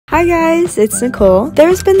Hi guys, it's Nicole.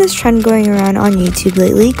 There's been this trend going around on YouTube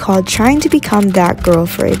lately called trying to become that girl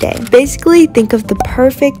for a day. Basically, think of the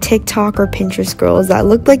perfect TikTok or Pinterest girls that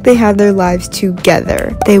look like they have their lives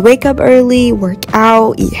together. They wake up early, work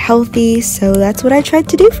out, eat healthy, so that's what I tried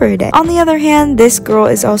to do for a day. On the other hand, this girl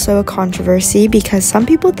is also a controversy because some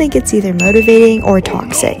people think it's either motivating or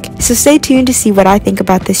toxic. So stay tuned to see what I think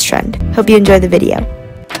about this trend. Hope you enjoy the video.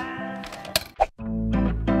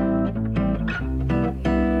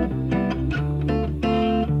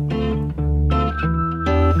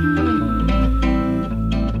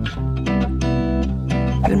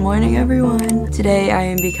 Good morning everyone. Today I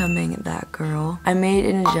am becoming that girl. I made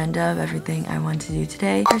an agenda of everything I want to do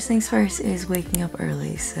today. First things first is waking up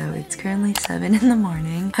early, so it's currently 7 in the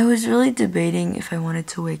morning. I was really debating if I wanted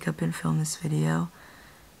to wake up and film this video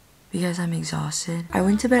because I'm exhausted. I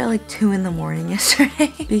went to bed at like 2 in the morning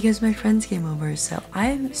yesterday because my friends came over, so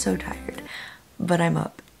I'm so tired, but I'm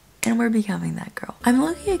up. And we're becoming that girl. I'm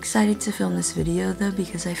looking excited to film this video though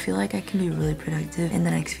because I feel like I can be really productive in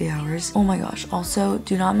the next few hours. Oh my gosh, also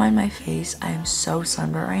do not mind my face. I am so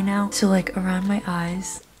sunburnt right now. So like around my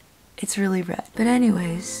eyes, it's really red. But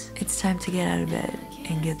anyways, it's time to get out of bed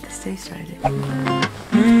and get this day started.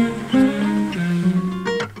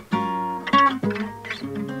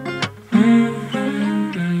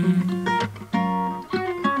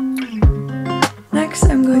 Next,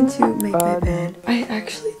 I'm going to make my bed. I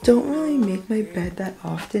actually don't really make my bed that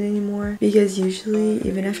often anymore because usually,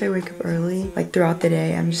 even if I wake up early, like throughout the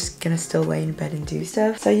day, I'm just gonna still lay in bed and do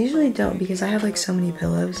stuff. So I usually don't because I have like so many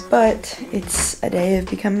pillows. But it's a day of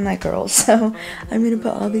becoming that girl, so I'm gonna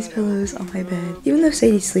put all these pillows on my bed. Even though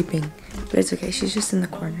Sadie's sleeping, but it's okay, she's just in the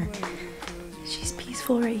corner. She's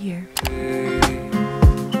peaceful right here.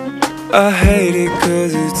 I hate it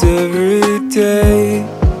cause it's every day.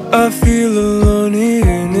 I feel alone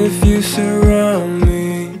even if you surround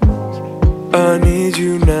me. I need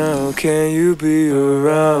you now, can you be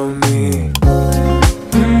around me?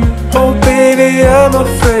 Oh baby, I'm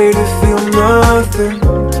afraid to feel nothing.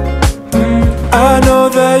 I know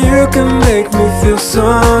that you can make me feel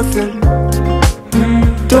something.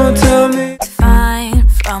 Don't tell me it's fine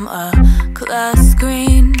from a glass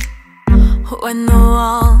screen when the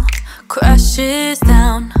wall crashes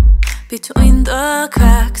down. Between the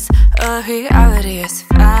cracks, a reality is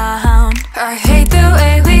found. I hate the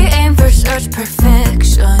way we aim for such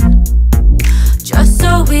perfection, just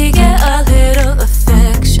so we get a little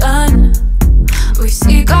affection. We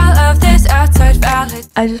seek all of this outside valid.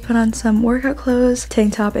 I just put on some workout clothes.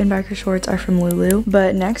 Tank top and biker shorts are from Lulu.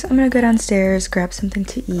 But next I'm gonna go downstairs, grab something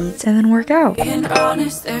to eat, and then work out. Being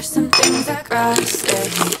honest, there's some things that gotta stay.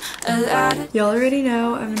 Y'all already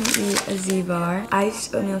know I'm gonna eat a Z-bar,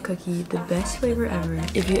 iced oatmeal cookie, the best flavor ever.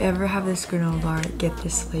 If you ever have this granola bar, get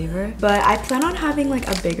this flavor. But I plan on having like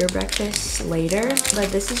a bigger breakfast later.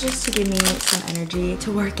 But this is just to give me some energy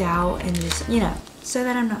to work out and just, you know, so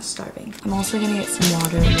that I'm not starving. I'm also gonna get some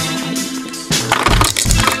water while I eat this.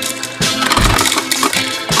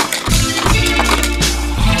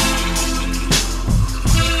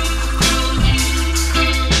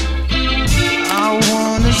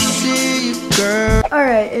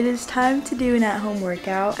 Alright, it is time to do an at-home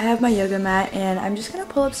workout. I have my yoga mat and I'm just gonna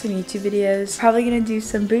pull up some YouTube videos. Probably gonna do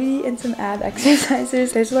some booty and some ab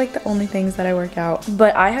exercises. Those are like the only things that I work out.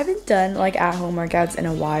 But I haven't done like at-home workouts in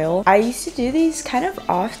a while. I used to do these kind of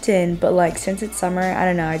often, but like since it's summer, I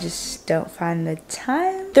don't know, I just don't find the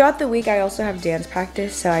time. Throughout the week, I also have dance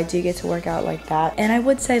practice, so I do get to work out like that. And I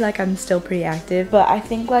would say like I'm still pretty active, but I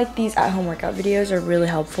think like these at-home workout videos are really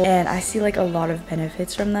helpful and I see like a lot of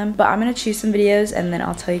benefits from them. But I'm gonna choose some videos and then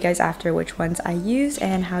I'll tell you guys after which ones I use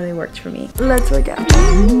and how they worked for me. Let's work out.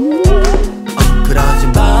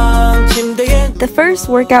 The first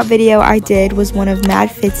workout video I did was one of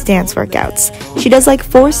Mad Fit's dance workouts. She does like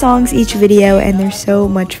 4 songs each video and they're so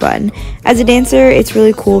much fun. As a dancer, it's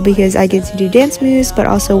really cool because I get to do dance moves but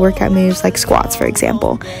also workout moves like squats, for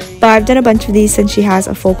example. But I've done a bunch of these since she has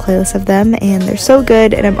a full playlist of them and they're so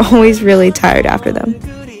good and I'm always really tired after them.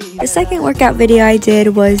 The second workout video I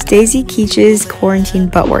did was Daisy Keach's quarantine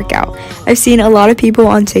butt workout. I've seen a lot of people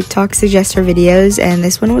on TikTok suggest her videos and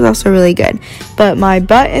this one was also really good. But my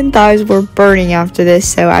butt and thighs were burning after this,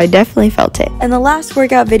 so I definitely felt it. And the last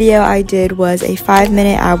workout video I did was a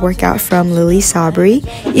 5-minute ab workout from Lily Sabri.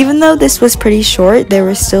 Even though this was pretty short, there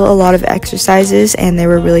was still a lot of exercises and they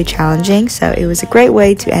were really challenging, so it was a great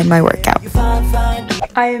way to end my workout.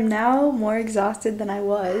 I am now more exhausted than I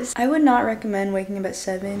was. I would not recommend waking up at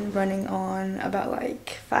 7, running on about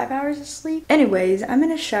like 5 hours of sleep. Anyways, I'm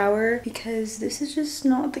in a shower because this is just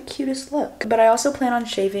not the cutest look. But I also plan on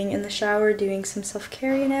shaving in the shower, doing some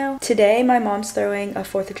self-care, you know. Today, my mom's throwing a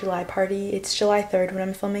 4th of July party. It's July 3rd when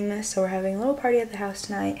I'm filming this, so we're having a little party at the house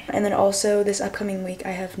tonight. And then also this upcoming week,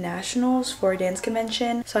 I have nationals for a dance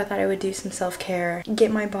convention. So I thought I would do some self-care,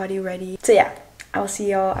 get my body ready. So yeah, I will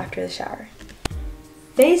see y'all after the shower.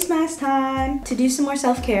 Face mask time! To do some more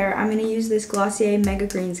self-care, I'm going to use this Glossier Mega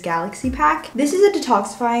Greens Galaxy Pack. This is a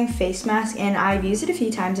detoxifying face mask and I've used it a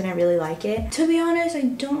few times and I really like it. To be honest, I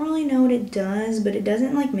don't really know what it does, but it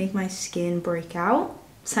doesn't like make my skin break out.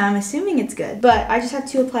 So I'm assuming it's good. But I just have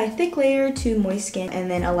to apply a thick layer to moist skin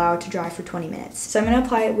and then allow it to dry for 20 minutes. So I'm going to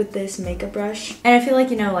apply it with this makeup brush. And I feel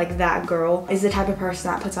like, you know, like that girl is the type of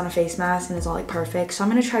person that puts on a face mask and is all like perfect. So I'm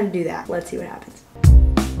going to try to do that. Let's see what happens.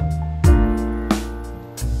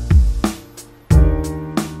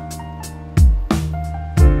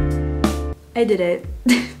 I did it.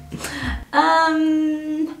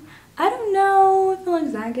 I don't know if it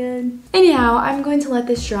looks that good. Anyhow, I'm going to let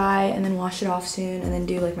this dry and then wash it off soon and then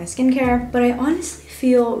do like my skincare. But I honestly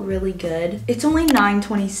feel really good. It's only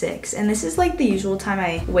 9:26 and this is like the usual time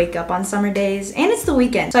I wake up on summer days and it's the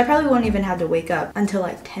weekend. So I probably won't even have to wake up until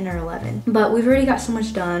like 10 or 11. But we've already got so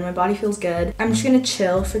much done. My body feels good. I'm just gonna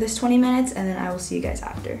chill for this 20 minutes and then I will see you guys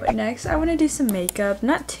after. Next, I want to do some makeup.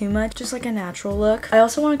 Not too much, just like a natural look. I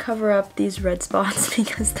also want to cover up these red spots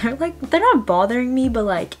because they're not bothering me, but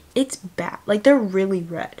like it's bad. Like they're really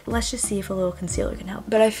red. Let's just see if a little concealer can help.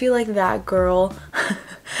 But I feel like that girl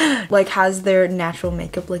like has their natural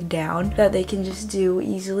makeup look down that they can just do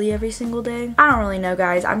easily every single day. I don't really know,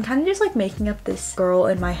 guys. I'm kind of just like making up this girl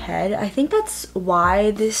in my head. I think that's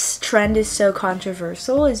why this trend is so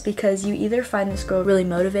controversial, is because you either find this girl really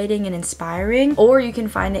motivating and inspiring, or you can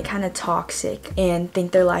find it kind of toxic and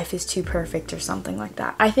think their life is too perfect or something like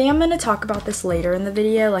that. I think I'm going to talk about this later in the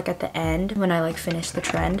video, like at the end when I like finish the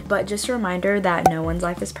trend. But just a reminder that no one's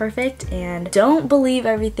life is perfect, and don't believe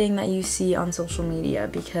everything that you see on social media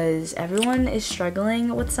because everyone is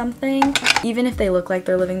struggling with something. Even if they look like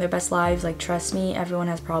they're living their best lives, like trust me, everyone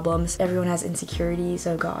has problems, everyone has insecurities.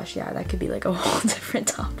 Oh gosh, yeah, that could be like a whole different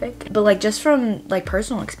topic. But like just from like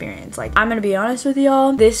personal experience, like I'm gonna be honest with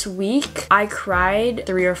y'all, this week I cried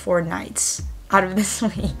 3 or 4 nights out of this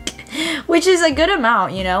week. Which is a good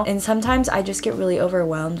amount, you know? And sometimes I just get really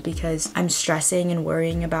overwhelmed because I'm stressing and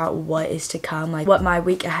worrying about what is to come, like what my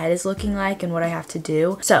week ahead is looking like and what I have to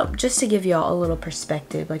do. So just to give y'all a little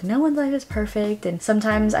perspective, like no one's life is perfect, and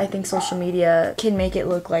sometimes I think social media can make it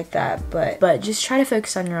look like that, but just try to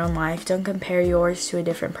focus on your own life. Don't compare yours to a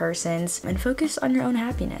different person's and focus on your own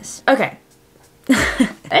happiness. Okay.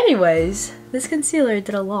 Anyways, this concealer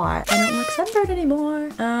did a lot. I don't look sunburned anymore.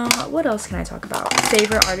 What else can I talk about?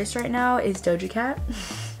 Favorite artist right now is Doja Cat.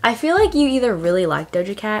 I feel like you either really like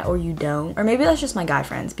Doja Cat or you don't. Or maybe that's just my guy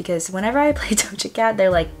friends, because whenever I play Doja Cat, they're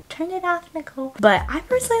like, turn it off, Nicole. But I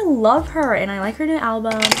personally love her and I like her new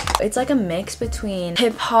album. It's like a mix between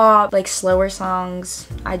hip hop, like slower songs.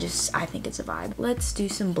 I think it's a vibe. Let's do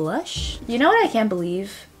some blush. You know what I can't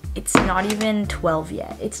believe? It's not even 12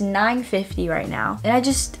 yet. It's 9:50 right now. And I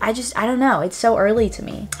don't know. It's so early to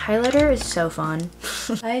me. Highlighter is so fun.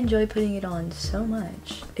 I enjoy putting it on so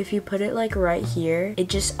much. If you put it like right here, it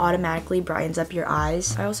just automatically brightens up your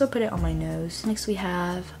eyes. I also put it on my nose. Next we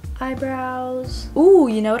have eyebrows. Ooh,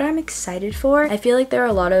 you know what I'm excited for? I feel like there are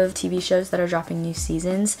a lot of TV shows that are dropping new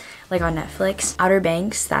seasons, like on Netflix. Outer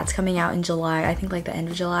Banks, that's coming out in July, I think like the end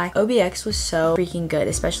of July. OBX was so freaking good,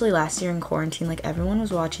 especially last year in quarantine, like everyone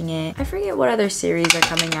was watching it. I forget what other series are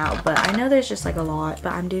coming out, but I know there's just like a lot.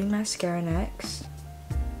 But I'm doing mascara next.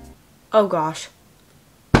 Oh gosh.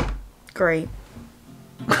 Great.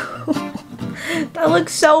 That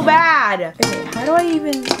looks so bad. Okay, how do I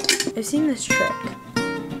even... I've seen this trick.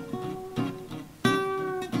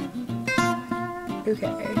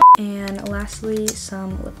 Okay, and lastly,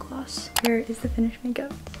 some lip gloss. Here is the finished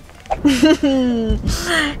makeup.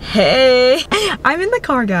 Hey, I'm in the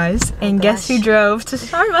car, guys, and guess who drove to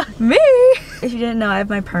Starbucks? Me! If you didn't know, I have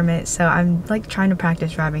my permit, so I'm like trying to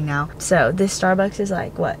practice driving now. So this Starbucks is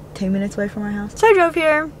like, what, 2 minutes away from our house? So I drove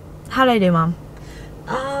here. How'd I do, Mom?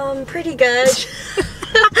 Pretty good.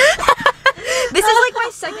 This is like my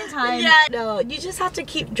second time. Yeah, no, you just have to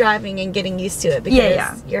keep driving and getting used to it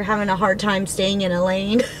because you're having a hard time staying in a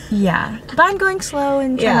lane. Yeah, but I'm going slow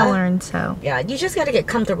and trying to learn, so. Yeah, you just got to get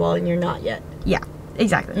comfortable and you're not yet. Yeah,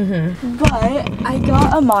 exactly. But I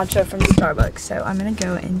got a matcha from Starbucks, so I'm gonna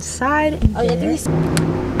go inside and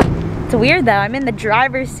It's weird though, I'm in the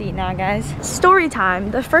driver's seat now, guys. Story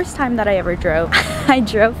time. The first time that I ever drove, I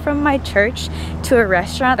drove from my church to a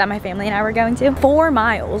restaurant that my family and I were going to. 4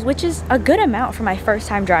 miles, which is a good amount for my first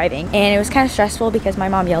time driving. And it was kind of stressful because my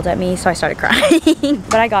mom yelled at me, so I started crying.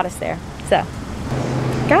 But I got us there, so.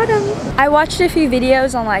 Got him. I watched a few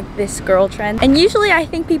videos on like this girl trend, and usually I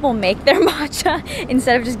think people make their matcha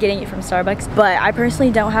instead of just getting it from Starbucks, but I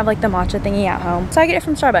personally don't have like the matcha thingy at home, so I get it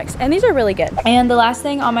from Starbucks, and these are really good. And the last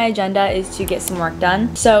thing on my agenda is to get some work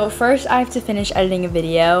done. So first I have to finish editing a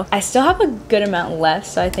video. I still have a good amount left,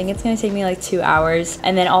 so I think it's gonna take me like 2 hours.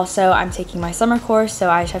 And then also I'm taking my summer course, so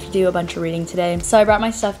I just have to do a bunch of reading today. So I brought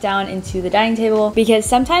my stuff down into the dining table because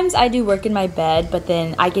sometimes I do work in my bed, but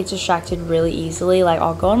then I get distracted really easily. Like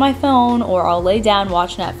I'll go on my phone or I'll lay down,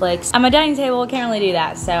 watch Netflix. At my dining table, can't really do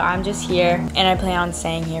that. So I'm just here and I plan on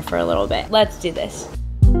staying here for a little bit. Let's do this.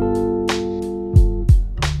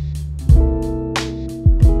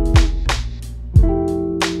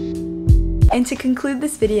 And to conclude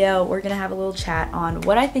this video, we're gonna have a little chat on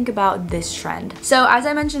what I think about this trend. So as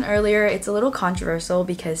I mentioned earlier, it's a little controversial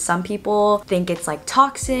because some people think it's like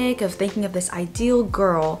toxic of thinking of this ideal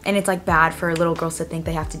girl, and it's like bad for little girls to think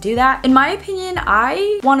they have to do that. In my opinion,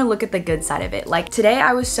 I want to look at the good side of it. Like today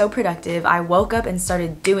I was so productive. I woke up and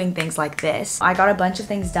started doing things like this. I got a bunch of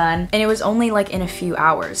things done and it was only like in a few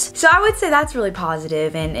hours. So I would say that's really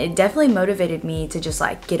positive, and it definitely motivated me to just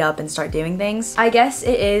like get up and start doing things. I guess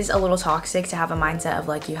it is a little toxic to have a mindset of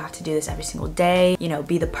like you have to do this every single day, you know,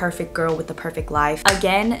 be the perfect girl with the perfect life.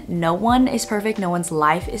 Again, no one is perfect, no one's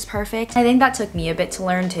life is perfect. I think that took me a bit to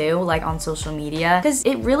learn too, like on social media, because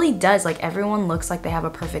it really does, like everyone looks like they have a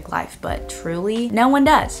perfect life, but truly no one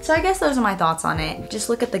does. So I guess those are my thoughts on it. Just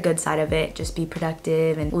look at the good side of it, just be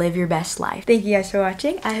productive and live your best life. Thank you guys for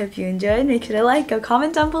watching. I hope you enjoyed. Make sure to like, go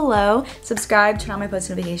comment down below, subscribe, turn on my post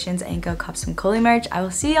notifications, and go cop some Coley merch. I will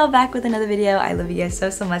see y'all back with another video. I love you guys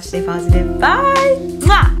so much. Stay positive. Bye!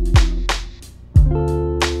 Mwah!